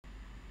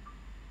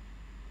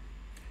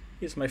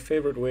Here's my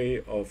favorite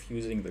way of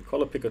using the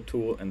color picker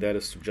tool, and that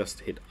is to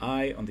just hit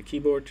I on the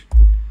keyboard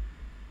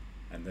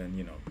and then,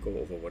 you know, go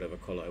over whatever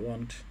color I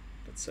want.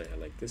 Let's say I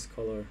like this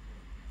color,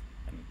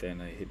 and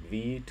then I hit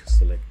V to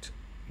select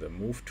the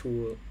move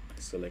tool. I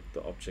select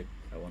the object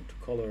I want to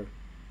color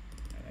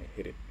and I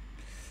hit it.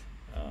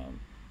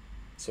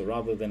 So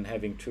rather than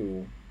having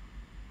to,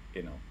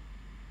 you know,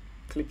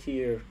 click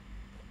here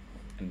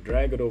and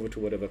drag it over to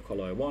whatever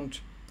color I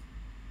want,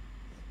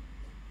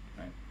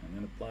 right, and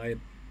then apply it,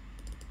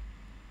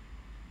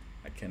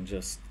 I can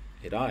just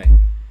hit I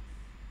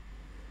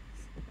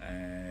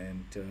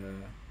and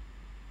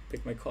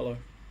pick my color,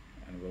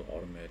 and will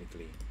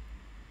automatically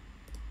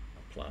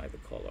apply the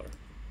color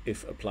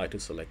if apply to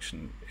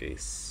selection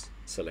is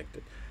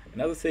selected.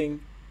 Another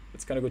thing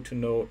that's kind of good to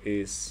know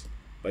is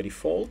by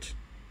default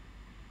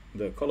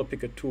the color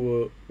picker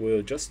tool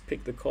will just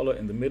pick the color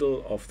in the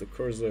middle of the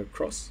cursor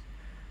cross.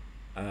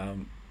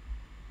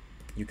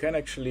 You can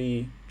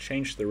actually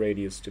change the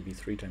radius to be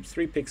 3 ×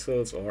 3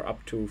 pixels or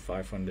up to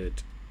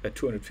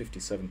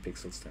 257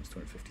 pixels times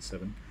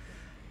 257,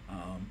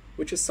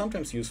 which is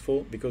sometimes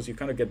useful because you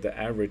kind of get the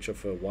average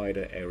of a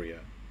wider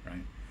area,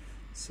 right?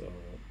 So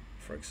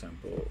for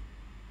example,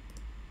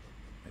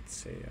 let's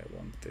say I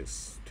want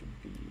this to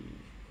be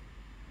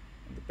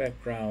in the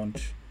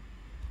background,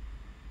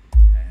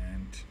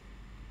 and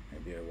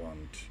maybe I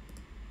want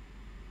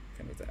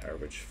kind of the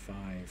average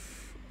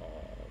 5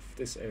 of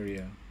this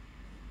area.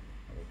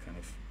 It will kind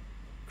of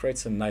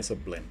create a nicer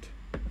blend.